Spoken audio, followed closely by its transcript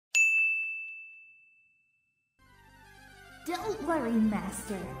Don't worry,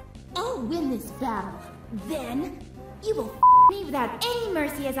 Master. I'll win this battle. Then, you will me without any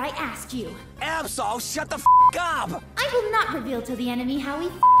mercy as I asked you. Absol, shut the up! I will not reveal to the enemy how he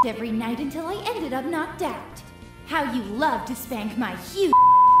every night until I ended up knocked out. How you love to spank my huge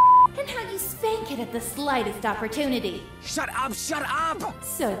and how you spank it at the slightest opportunity. Shut up, shut up!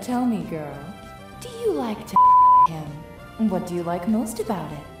 So tell me, girl, do you like to him? What do you like most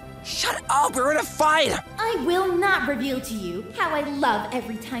about it? Shut up, we're in a fight! I will not reveal to you how I love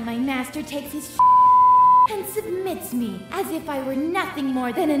every time my master takes his and submits me as if I were nothing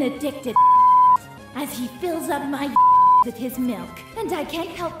more than an addicted as he fills up my with his milk, and I can't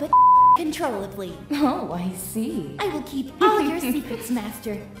help but controllably. Oh, I see. I will keep all your secrets,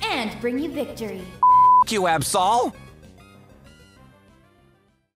 Master, and bring you victory. You, Absol!